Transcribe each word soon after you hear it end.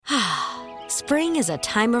Spring is a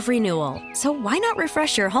time of renewal, so why not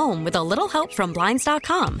refresh your home with a little help from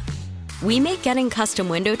Blinds.com? We make getting custom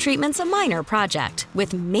window treatments a minor project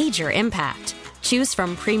with major impact. Choose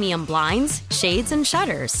from premium blinds, shades, and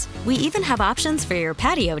shutters. We even have options for your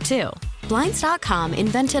patio, too. Blinds.com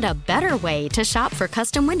invented a better way to shop for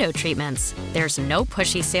custom window treatments. There's no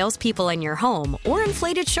pushy salespeople in your home or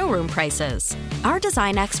inflated showroom prices. Our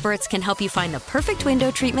design experts can help you find the perfect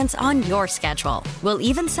window treatments on your schedule. We'll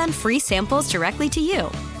even send free samples directly to you.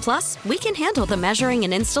 Plus, we can handle the measuring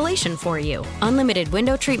and installation for you. Unlimited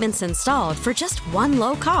window treatments installed for just one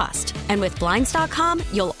low cost. And with Blinds.com,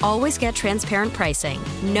 you'll always get transparent pricing.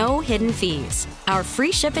 No hidden fees. Our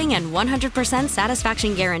free shipping and 100%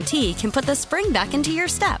 satisfaction guarantee can put the spring back into your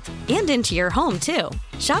step and into your home, too.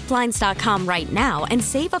 Shop Blinds.com right now and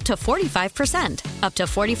save up to 45%. Up to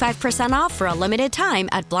 45% off for a limited time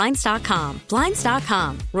at Blinds.com.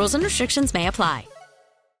 Blinds.com. Rules and restrictions may apply.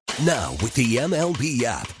 Now, with the MLB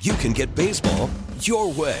app, you can get baseball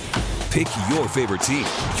your way. Pick your favorite team,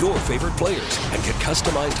 your favorite players, and get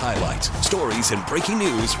customized highlights, stories, and breaking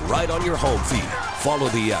news right on your home feed. Follow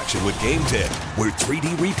the action with Game Day, where 3D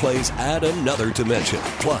replays add another dimension.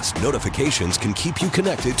 Plus, notifications can keep you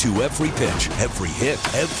connected to every pitch, every hit,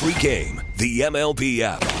 every game. The MLB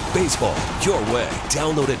app. Baseball your way.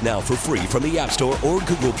 Download it now for free from the App Store or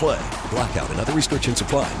Google Play. Blackout and other restrictions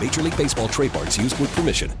apply. Major League Baseball trademarks used with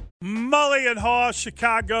permission. Mulligan, Haugh,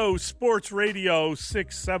 Chicago Sports Radio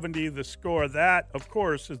 670 The Score. That, of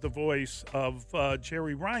course, is the voice of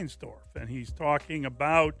Jerry Reinsdorf, and he's talking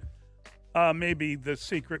about maybe the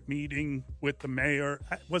secret meeting with the mayor.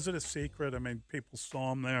 Was it a secret? I mean, people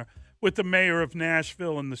saw him there with the mayor of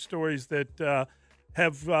Nashville and the stories that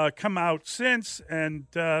have come out since. And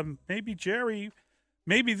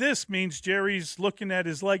maybe this means Jerry's looking at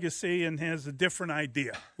his legacy and has a different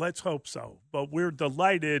idea. Let's hope so. But we're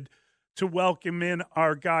delighted to welcome in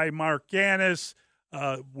our guy, Marc Ganis,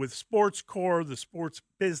 with Sports Core, the sports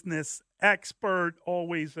business expert.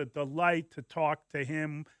 Always a delight to talk to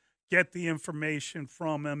him, get the information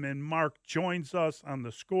from him. And Marc joins us on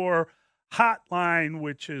the Score hotline,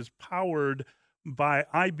 which is powered by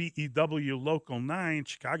IBEW Local 9,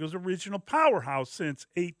 Chicago's original powerhouse since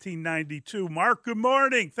 1892. Marc, good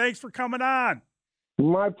morning. Thanks for coming on.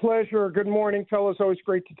 My pleasure. Good morning, fellas. Always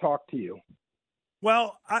great to talk to you.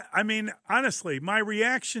 Well, I mean, honestly, my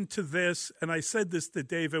reaction to this, and I said this to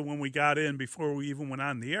David when we got in before we even went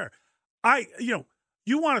on the air,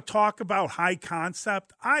 you want to talk about high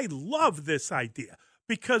concept? I love this idea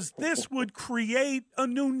because this would create a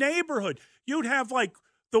new neighborhood. You'd have like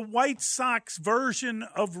the White Sox version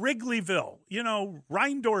of Wrigleyville,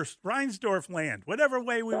 Reinsdorf land, whatever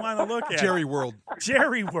way we want to look at Jerry it. World.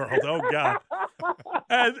 Jerry World, oh, God.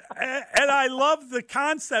 And I love the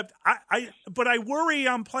concept, but I worry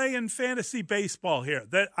I'm playing fantasy baseball here,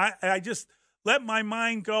 that I just let my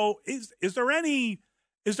mind go, is there anything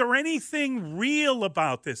real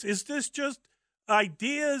about this? Is this just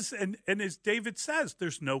ideas? And as David says,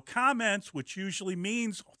 there's no comments, which usually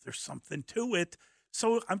means there's something to it.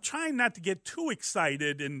 So I'm trying not to get too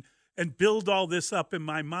excited and build all this up in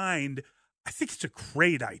my mind. I think it's a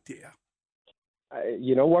great idea.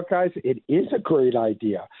 You know what, guys? It is a great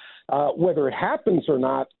idea. Whether it happens or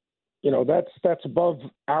not, that's above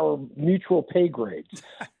our mutual pay grades.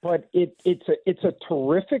 But it's a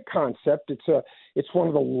terrific concept. It's one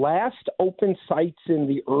of the last open sites in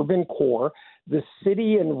the urban core. The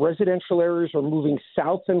city and residential areas are moving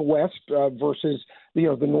south and west versus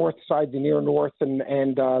the north side, the near north,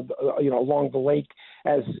 and along the lake,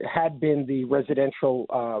 as had been the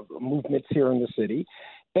residential movements here in the city.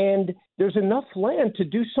 And there's enough land to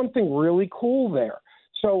do something really cool there.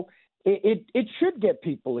 So it should get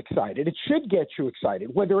people excited. It should get you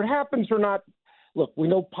excited, whether it happens or not. Look, we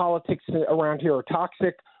know politics around here are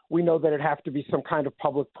toxic. We know that it have to be some kind of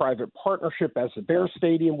public-private partnership, as the Bear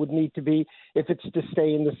Stadium would need to be if it's to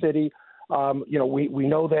stay in the city. We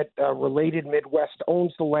know that Related Midwest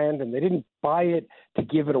owns the land, and they didn't buy it to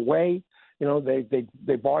give it away.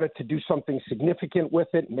 They bought it to do something significant with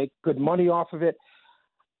it, make good money off of it.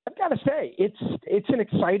 I've got to say, it's an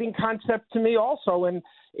exciting concept to me also, and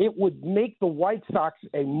it would make the White Sox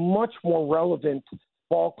a much more relevant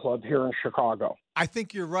ball club here in Chicago. I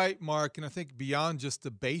think you're right, Marc, and I think beyond just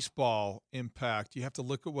the baseball impact, you have to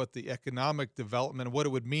look at what the economic development and what it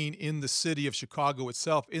would mean in the city of Chicago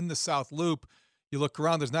itself. In the South Loop, you look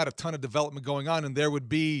around, there's not a ton of development going on, and there would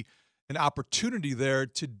be an opportunity there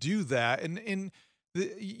to do that. And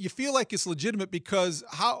you feel like it's legitimate because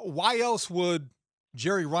why else would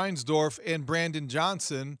Jerry Reinsdorf and Brandon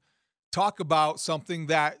Johnson talk about something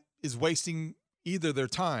that is wasting either their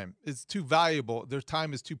time. It's too valuable. Their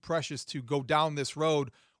time is too precious to go down this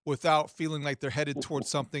road without feeling like they're headed towards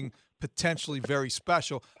something potentially very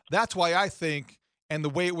special. That's why I think, and the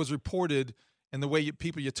way it was reported and the way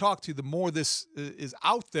people you talk to, the more this is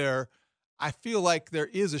out there, I feel like there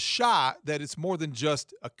is a shot that it's more than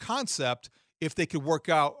just a concept if they could work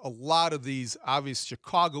out a lot of these obvious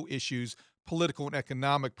Chicago issues, political and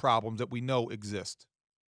economic problems that we know exist.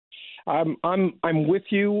 I'm with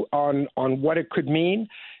you on what it could mean.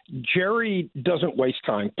 Jerry doesn't waste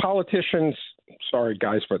time. Politicians, sorry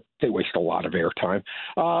guys, but they waste a lot of airtime.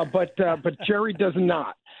 But Jerry does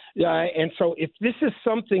not. And so if this is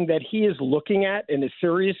something that he is looking at and is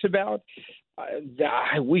serious about,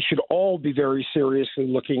 we should all be very seriously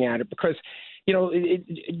looking at it because,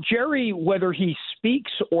 Jerry, whether he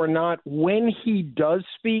speaks or not, when he does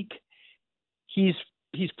speak, he's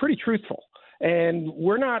pretty truthful. And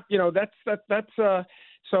we're not,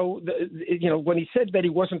 so when he said that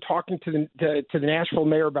he wasn't talking to the Nashville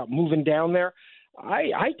mayor about moving down there,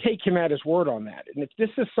 I take him at his word on that. And if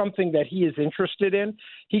this is something that he is interested in,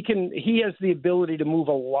 he has the ability to move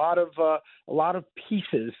a lot of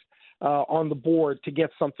pieces on the board to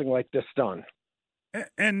get something like this done.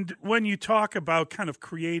 And when you talk about kind of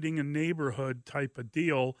creating a neighborhood type of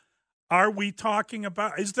deal, are we talking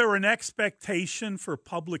about, is there an expectation for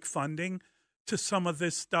public funding to some of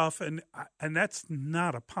this stuff? And that's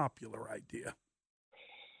not a popular idea.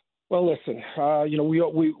 Well, listen,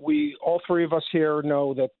 we all three of us here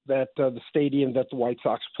know that the stadium that the White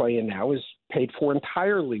Sox play in now is paid for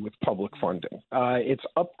entirely with public funding. Its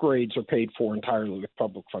upgrades are paid for entirely with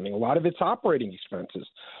public funding. A lot of its operating expenses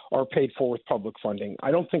are paid for with public funding.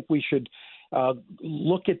 I don't think we should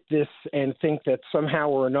look at this and think that somehow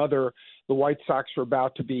or another the White Sox are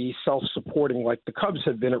about to be self-supporting like the Cubs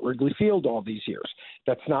have been at Wrigley Field all these years.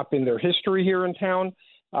 That's not been their history here in town.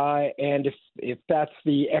 And if that's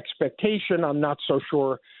the expectation, I'm not so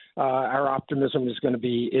sure our optimism is going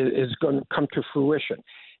to come to fruition.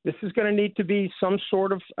 This is going to need to be some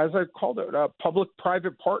sort of, as I called it, a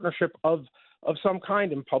public-private partnership of some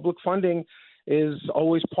kind, and public funding is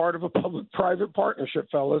always part of a public-private partnership,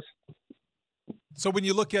 fellas. So when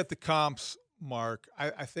you look at the comps, Mark,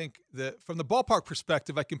 I think that from the ballpark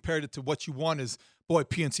perspective, I compared it to what you want is, boy,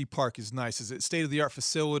 PNC Park is nice. It's a state-of-the-art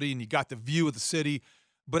facility, and you got the view of the city.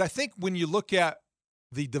 But I think when you look at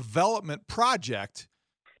the development project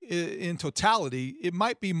in totality, it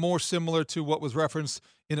might be more similar to what was referenced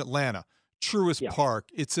in Atlanta, Truist Park.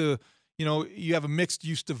 It's you have a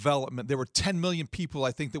mixed-use development. There were 10 million people,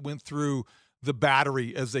 I think, that went through the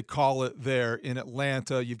Battery, as they call it there in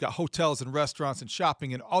Atlanta. You've got hotels and restaurants and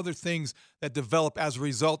shopping and other things that develop as a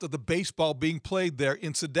result of the baseball being played there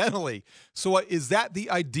incidentally. So is that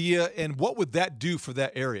the idea, and what would that do for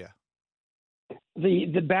that area?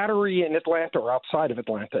 The Battery in Atlanta or outside of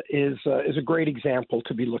Atlanta is a great example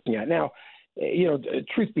to be looking at. Now,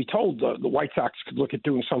 truth be told, the White Sox could look at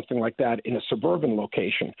doing something like that in a suburban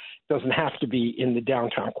location. It doesn't have to be in the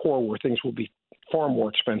downtown core where things will be far more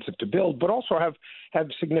expensive to build, but also have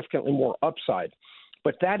significantly more upside.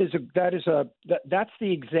 But that's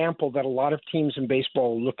the example that a lot of teams in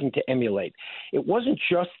baseball are looking to emulate. It wasn't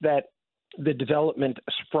just that the development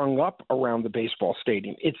sprung up around the baseball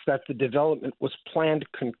stadium. It's that the development was planned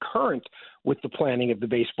concurrent with the planning of the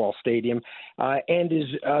baseball stadium and is,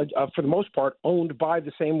 for the most part, owned by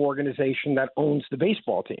the same organization that owns the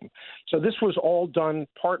baseball team. So this was all done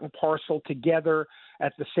part and parcel together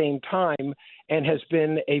at the same time and has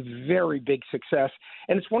been a very big success.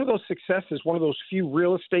 And it's one of those successes, one of those few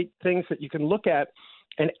real estate things that you can look at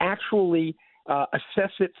and actually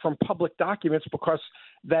assess it from public documents, because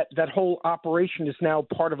that whole operation is now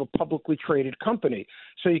part of a publicly traded company.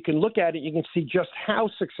 So you can look at it, you can see just how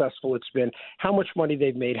successful it's been, how much money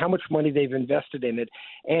they've made, how much money they've invested in it,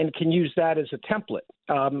 and can use that as a template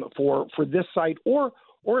for this site or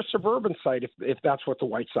a suburban site if that's what the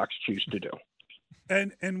White Sox choose to do.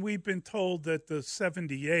 And we've been told that the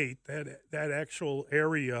 78, that actual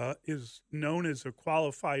area, is known as a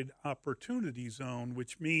qualified opportunity zone,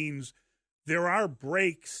 which means there are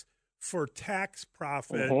breaks for tax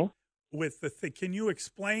profit with the thing. Can you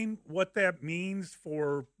explain what that means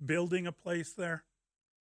for building a place there?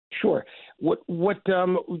 Sure. What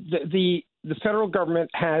the federal government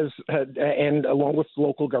has, and along with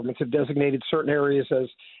local governments, have designated certain areas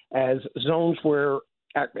as zones where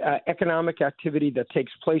economic activity that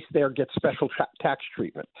takes place there gets special tax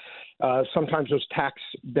treatment. Sometimes those tax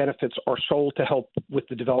benefits are sold to help with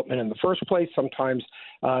the development in the first place. Sometimes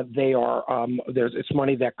they are it's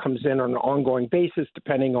money that comes in on an ongoing basis,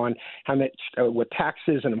 depending on how much what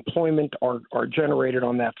taxes and employment are generated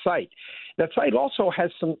on that site. that site also has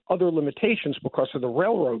some other limitations because of the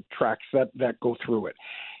railroad tracks that go through it.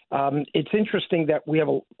 It's interesting that we have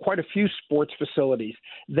quite a few sports facilities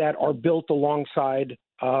that are built alongside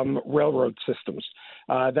railroad systems.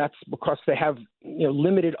 That's because they have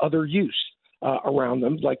limited other use around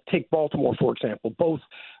them. Like take Baltimore, for example. Both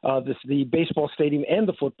the baseball stadium and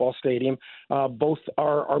the football stadium both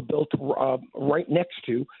are built right next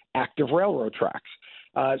to active railroad tracks.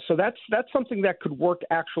 So that's something that could work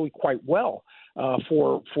actually quite well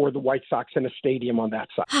for the White Sox in a stadium on that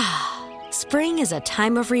side. Spring is a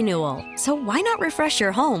time of renewal, so why not refresh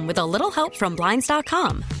your home with a little help from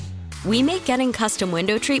Blinds.com? We make getting custom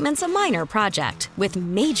window treatments a minor project with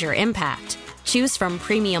major impact. Choose from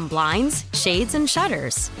premium blinds, shades, and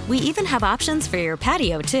shutters. We even have options for your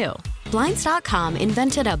patio, too. Blinds.com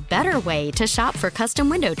invented a better way to shop for custom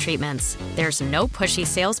window treatments. There's no pushy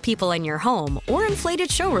salespeople in your home or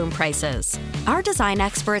inflated showroom prices. Our design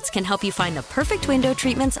experts can help you find the perfect window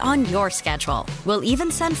treatments on your schedule. We'll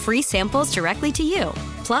even send free samples directly to you.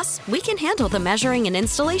 Plus, we can handle the measuring and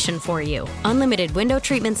installation for you. Unlimited window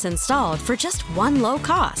treatments installed for just one low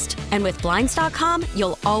cost. And with Blinds.com,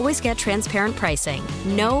 you'll always get transparent pricing.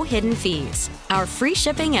 No hidden fees. Our free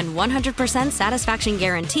shipping and 100% satisfaction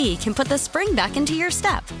guarantee can put the spring back into your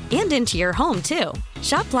step and into your home, too.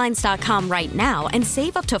 Shop Blinds.com right now and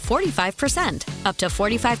save up to 45%. Up to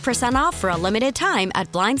 45% off for a limited time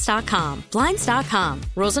at Blinds.com. Blinds.com.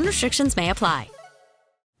 Rules and restrictions may apply.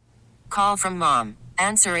 Call from mom.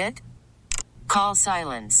 Answer it. Call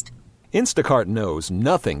silenced. Instacart knows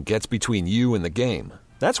nothing gets between you and the game.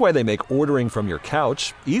 That's why they make ordering from your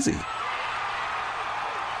couch easy.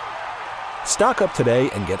 Stock up today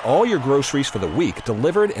and get all your groceries for the week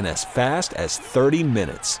delivered in as fast as 30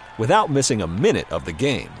 minutes without missing a minute of the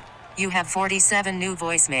game. You have 47 new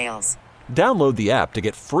voicemails. Download the app to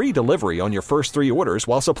get free delivery on your first 3 orders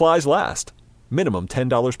while supplies last. Minimum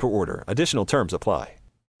 $10 per order. Additional terms apply.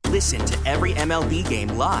 Listen to every MLB game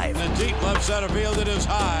live. In the deep left center field, it is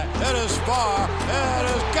high, it is far, it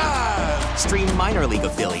is gone. Stream minor league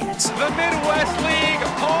affiliates. The Midwest League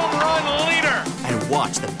home run leader. And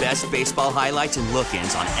watch the best baseball highlights and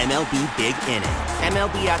look-ins on MLB Big Inning.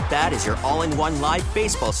 MLB At Bat is your all-in-one live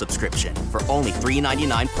baseball subscription for only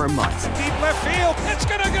 $3.99 per month. Deep left field, it's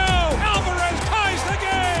gonna go. Alvarez ties the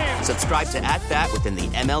game. Subscribe to At Bat within the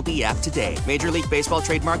MLB app today. Major League Baseball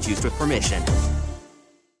trademarks used with permission.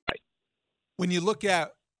 When you look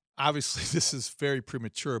at, obviously this is very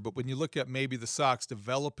premature, but when you look at maybe the Sox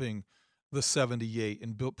developing the 78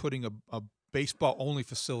 and putting a baseball-only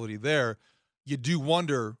facility there, you do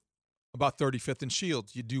wonder about 35th and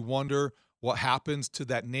Shields. You do wonder what happens to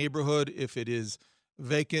that neighborhood if it is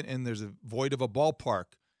vacant and there's a void of a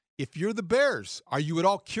ballpark. If you're the Bears, are you at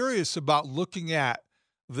all curious about looking at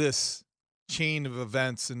this chain of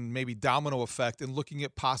events and maybe domino effect and looking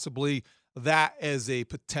at possibly that as a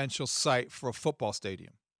potential site for a football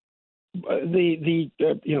stadium? The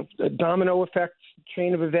domino effect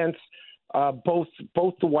chain of events, both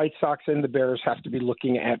the White Sox and the Bears have to be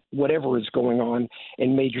looking at whatever is going on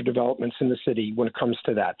in major developments in the city when it comes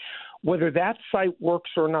to that. Whether that site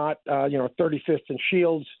works or not, 35th and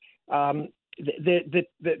Shields, there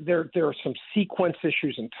are some sequence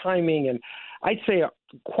issues and timing, and I'd say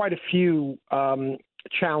quite a few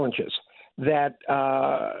challenges that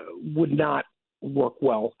would not work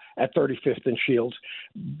well at 35th and Shields.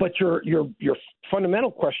 But your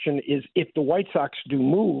fundamental question is, if the White Sox do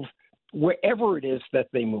move, wherever it is that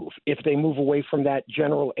they move, if they move away from that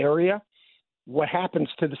general area, what happens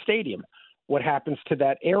to the stadium? What happens to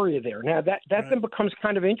that area there? Now that right. Then becomes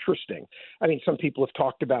kind of interesting. I mean, some people have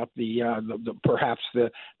talked about perhaps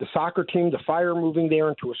the soccer team, the Fire moving there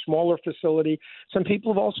into a smaller facility. Some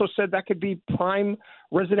people have also said that could be prime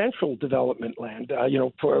residential development land.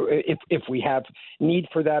 If we have need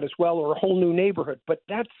for that as well, or a whole new neighborhood. But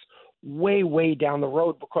that's way down the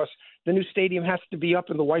road, because the new stadium has to be up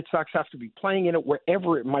and the White Sox have to be playing in it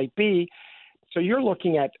wherever it might be. So you're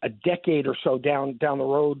looking at a decade or so down the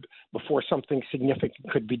road before something significant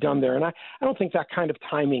could be done there. And I don't think that kind of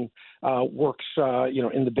timing works,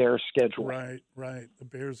 in the Bears' schedule. Right. The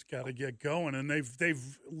Bears got to get going, and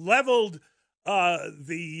they've leveled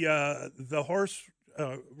the horse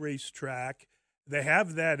race track. They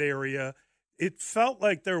have that area. It felt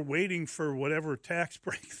like they're waiting for whatever tax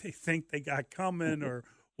break they think they got coming, or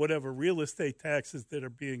whatever real estate taxes that are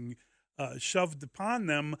being shoved upon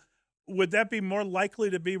them. Would that be more likely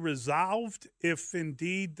to be resolved if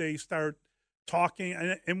indeed they start talking?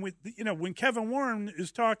 And with, when Kevin Warren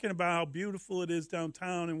is talking about how beautiful it is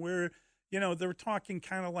downtown, and where, they're talking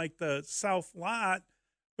kind of like the South Lot,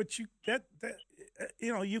 but you can't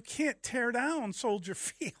tear down Soldier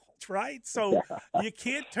Field. right? So you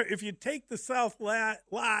can't if you take the south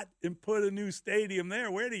lot and put a new stadium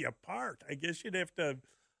there, where do you park? I guess you'd have to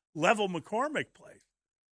level McCormick Place.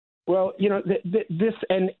 Well, this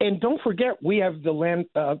and don't forget we have the land,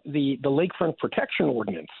 the Lakefront Protection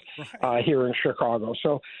Ordinance here in Chicago.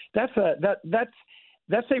 So that's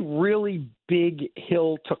a really big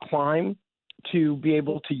hill to climb to be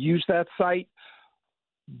able to use that site,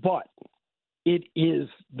 but it is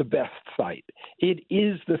the best site. It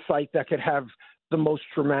is the site that could have the most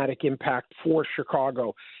dramatic impact for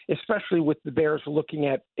Chicago, especially with the Bears looking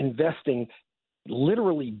at investing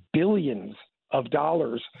literally billions of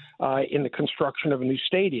dollars in the construction of a new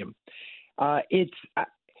stadium. This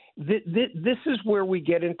is where we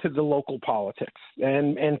get into the local politics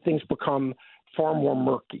and things become far more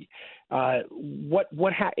murky.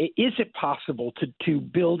 Is it possible to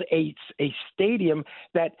build a stadium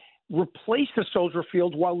that replaces Soldier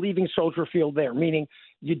Field while leaving Soldier Field there? Meaning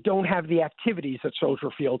you don't have the activities at Soldier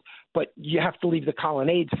Field, but you have to leave the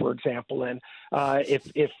colonnades, for example, and as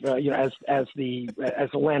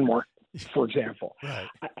a landmark. For example, right.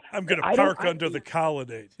 I'm going to park under the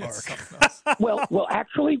colonnade, Mark. well,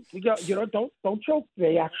 actually, don't joke.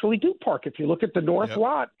 They actually do park. If you look at the north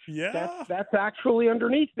lot, that's actually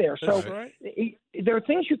underneath there. So there are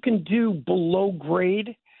things you can do below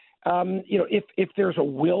grade. If there's a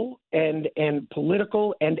will and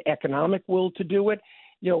political and economic will to do it.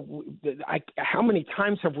 How many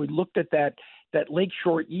times have we looked at that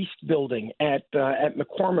Lakeshore East building at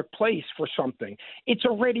McCormick Place for something? It's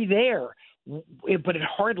already there, but it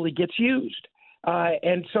hardly gets used.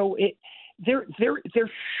 And so there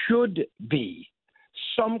should be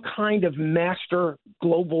some kind of master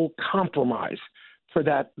global compromise for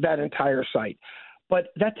that entire site. But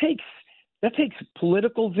that takes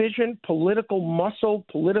political vision, political muscle,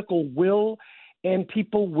 political will, and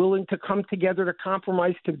people willing to come together to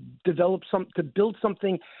compromise, to build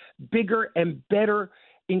something bigger and better,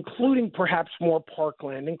 including perhaps more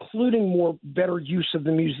parkland, including more better use of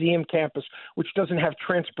the museum campus, which doesn't have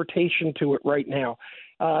transportation to it right now.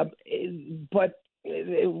 But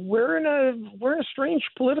we're in a strange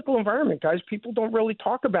political environment, guys. People don't really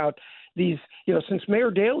talk about these. Since Mayor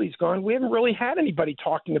Daley's gone, we haven't really had anybody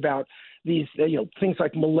talking about these things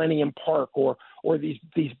like Millennium Park or these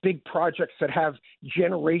big projects that have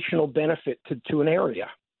generational benefit to an area.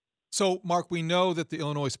 So, Mark, we know that the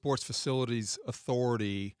Illinois Sports Facilities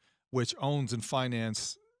Authority, which owns and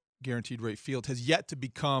finances Guaranteed Rate Field, has yet to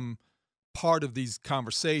become part of these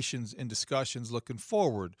conversations and discussions looking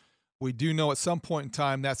forward. We do know at some point in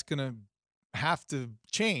time that's going to have to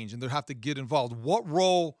change and they'll have to get involved. What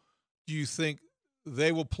role do you think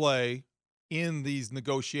they will play in these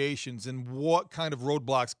negotiations, and what kind of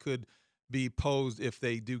roadblocks could be posed if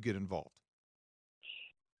they do get involved?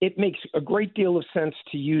 It makes a great deal of sense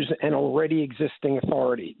to use an already existing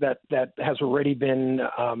authority that has already been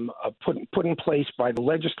put in place by the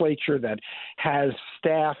legislature, that has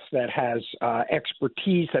staff, that has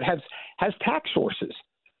expertise, that has tax sources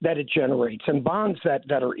that it generates and bonds that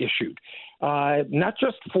are issued, not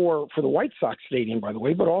just for the White Sox stadium, by the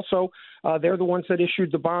way, but also they're the ones that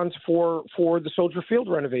issued the bonds for the Soldier Field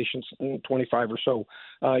renovations 25 or so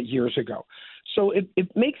years ago. So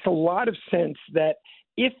it makes a lot of sense that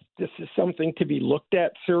if this is something to be looked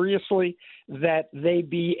at seriously, that they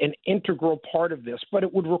be an integral part of this, but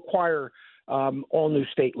it would require all new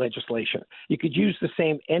state legislation. You could use the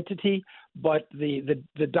same entity, but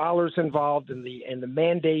the dollars involved and the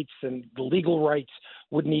mandates and the legal rights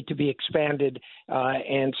would need to be expanded,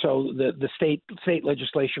 and so the state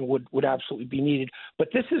legislation would absolutely be needed. But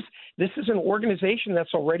this is an organization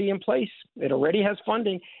that's already in place. It already has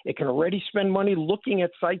funding. It can already spend money looking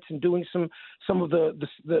at sites and doing some of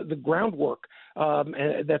the groundwork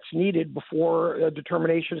that's needed before a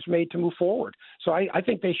determination is made to move forward. So I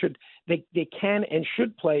think they can and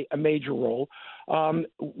should play a major role. Some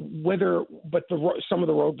of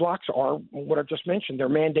the roadblocks are what I've just mentioned. Their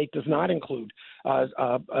mandate does not include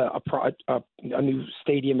a new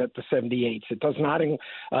stadium at the 78s. It does not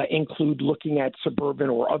include looking at suburban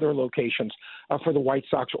or other locations for the White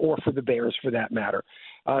Sox or for the Bears, for that matter.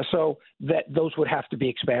 So that those would have to be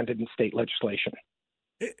expanded in state legislation.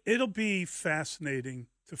 It'll be fascinating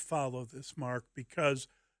to follow this, Mark, because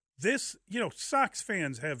this, Sox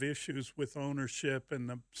fans have issues with ownership and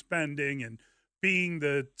the spending and being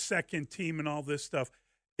the second team and all this stuff.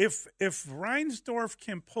 If Reinsdorf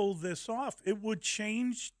can pull this off, it would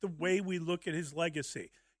change the way we look at his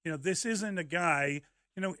legacy. This isn't a guy,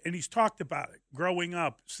 and he's talked about it, growing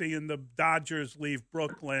up, seeing the Dodgers leave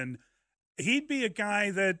Brooklyn. He'd be a guy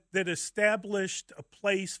that established a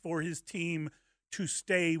place for his team to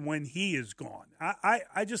stay when he is gone.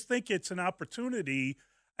 I just think it's an opportunity,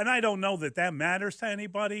 and I don't know that matters to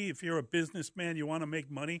anybody. If you're a businessman, you want to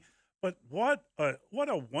make money. But what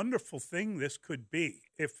a wonderful thing this could be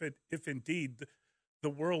if indeed the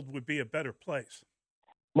world would be a better place.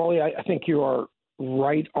 Molly, I think you are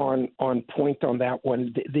right on point on that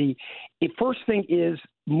one. The first thing is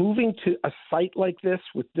moving to a site like this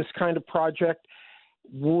with this kind of project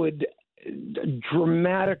would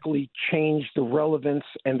dramatically change the relevance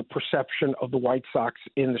and the perception of the White Sox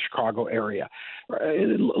in the Chicago area.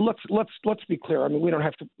 Let's be clear. I mean, we don't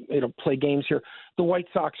have to play games here. The White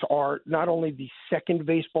Sox are not only the second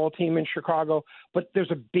baseball team in Chicago, but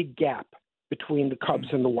there's a big gap between the Cubs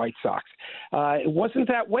and the White Sox. It wasn't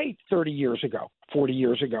that way 30 years ago, 40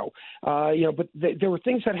 years ago. But there were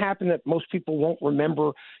things that happened that most people won't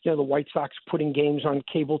remember. The White Sox putting games on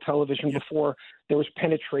cable television before there was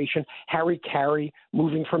penetration. Harry Carey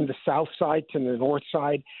moving from the south side to the north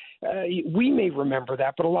side. We may remember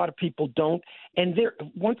that, but a lot of people don't. And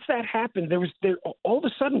once that happened, there all of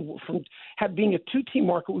a sudden, from being a two-team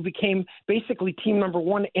market, we became basically team number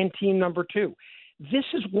one and team number two. This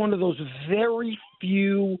is one of those very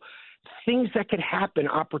few things that could happen,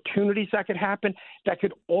 opportunities that could happen, that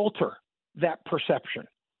could alter that perception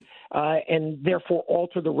and therefore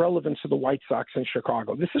alter the relevance of the White Sox in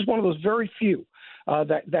Chicago. This is one of those very few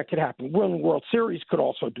that could happen. Winning World Series could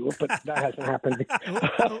also do it, but that hasn't happened.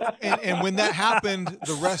 and when that happened,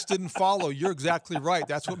 the rest didn't follow. You're exactly right.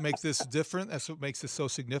 That's what makes this different. That's what makes this so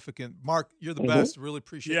significant. Mark, you're the best. Really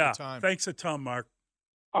appreciate your time. Thanks a ton, Mark.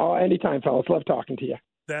 Oh, anytime, fellas. Love talking to you.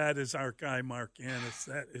 That is our guy, Marc Ganis.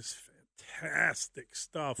 That is fantastic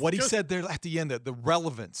stuff. What he said there at the end, the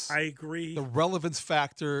relevance. I agree. The relevance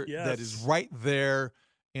factor that is right there,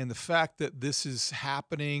 and the fact that this is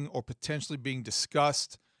happening or potentially being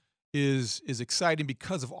discussed is exciting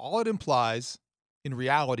because of all it implies in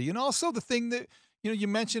reality. And also the thing that you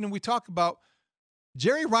mentioned and we talk about,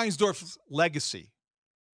 Jerry Reinsdorf's legacy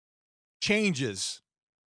changes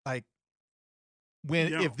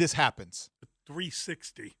if this happens.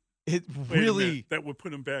 360. It really that would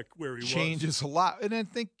put him back where he changes a lot. And I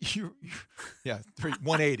think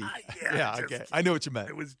 180. Okay. I know what you meant.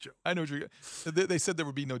 It was a joke. I know what they said there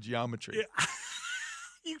would be no geometry. Yeah.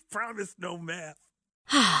 You promised no math.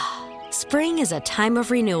 Spring is a time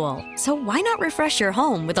of renewal, so why not refresh your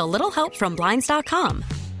home with a little help from Blinds.com?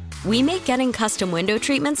 We make getting custom window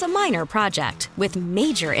treatments a minor project with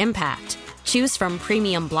major impact. Choose from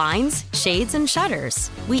premium blinds, shades, and shutters.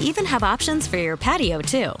 We even have options for your patio,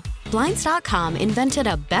 too. Blinds.com invented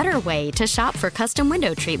a better way to shop for custom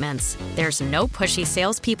window treatments. There's no pushy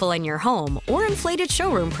salespeople in your home or inflated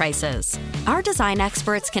showroom prices. Our design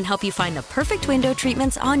experts can help you find the perfect window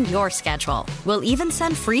treatments on your schedule. We'll even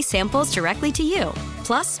send free samples directly to you.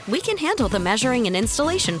 Plus, we can handle the measuring and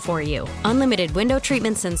installation for you. Unlimited window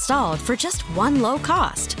treatments installed for just one low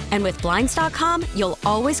cost. And with Blinds.com, you'll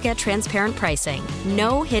always get transparent pricing.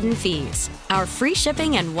 No hidden fees. Our free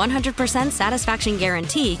shipping and 100% satisfaction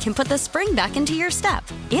guarantee can put the spring back into your step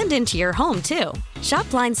and into your home, too. Shop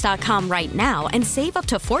Blinds.com right now and save up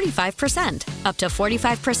to 45%. Up to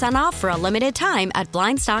 45% off for a limited time at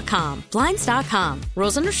Blinds.com. Blinds.com.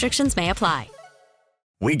 Rules and restrictions may apply.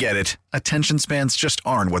 We get it. Attention spans just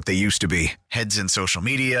aren't what they used to be. Heads in social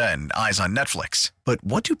media and eyes on Netflix. But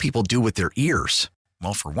what do people do with their ears?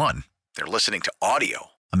 Well, for one, they're listening to audio.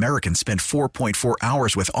 Americans spend 4.4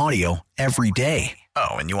 hours with audio every day.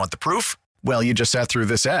 Oh, and you want the proof? Well, you just sat through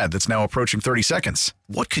this ad that's now approaching 30 seconds.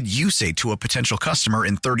 What could you say to a potential customer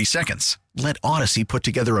in 30 seconds? Let Odyssey put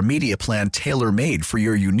together a media plan tailor-made for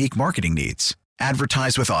your unique marketing needs.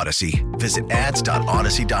 Advertise with Odyssey. Visit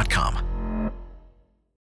ads.odyssey.com.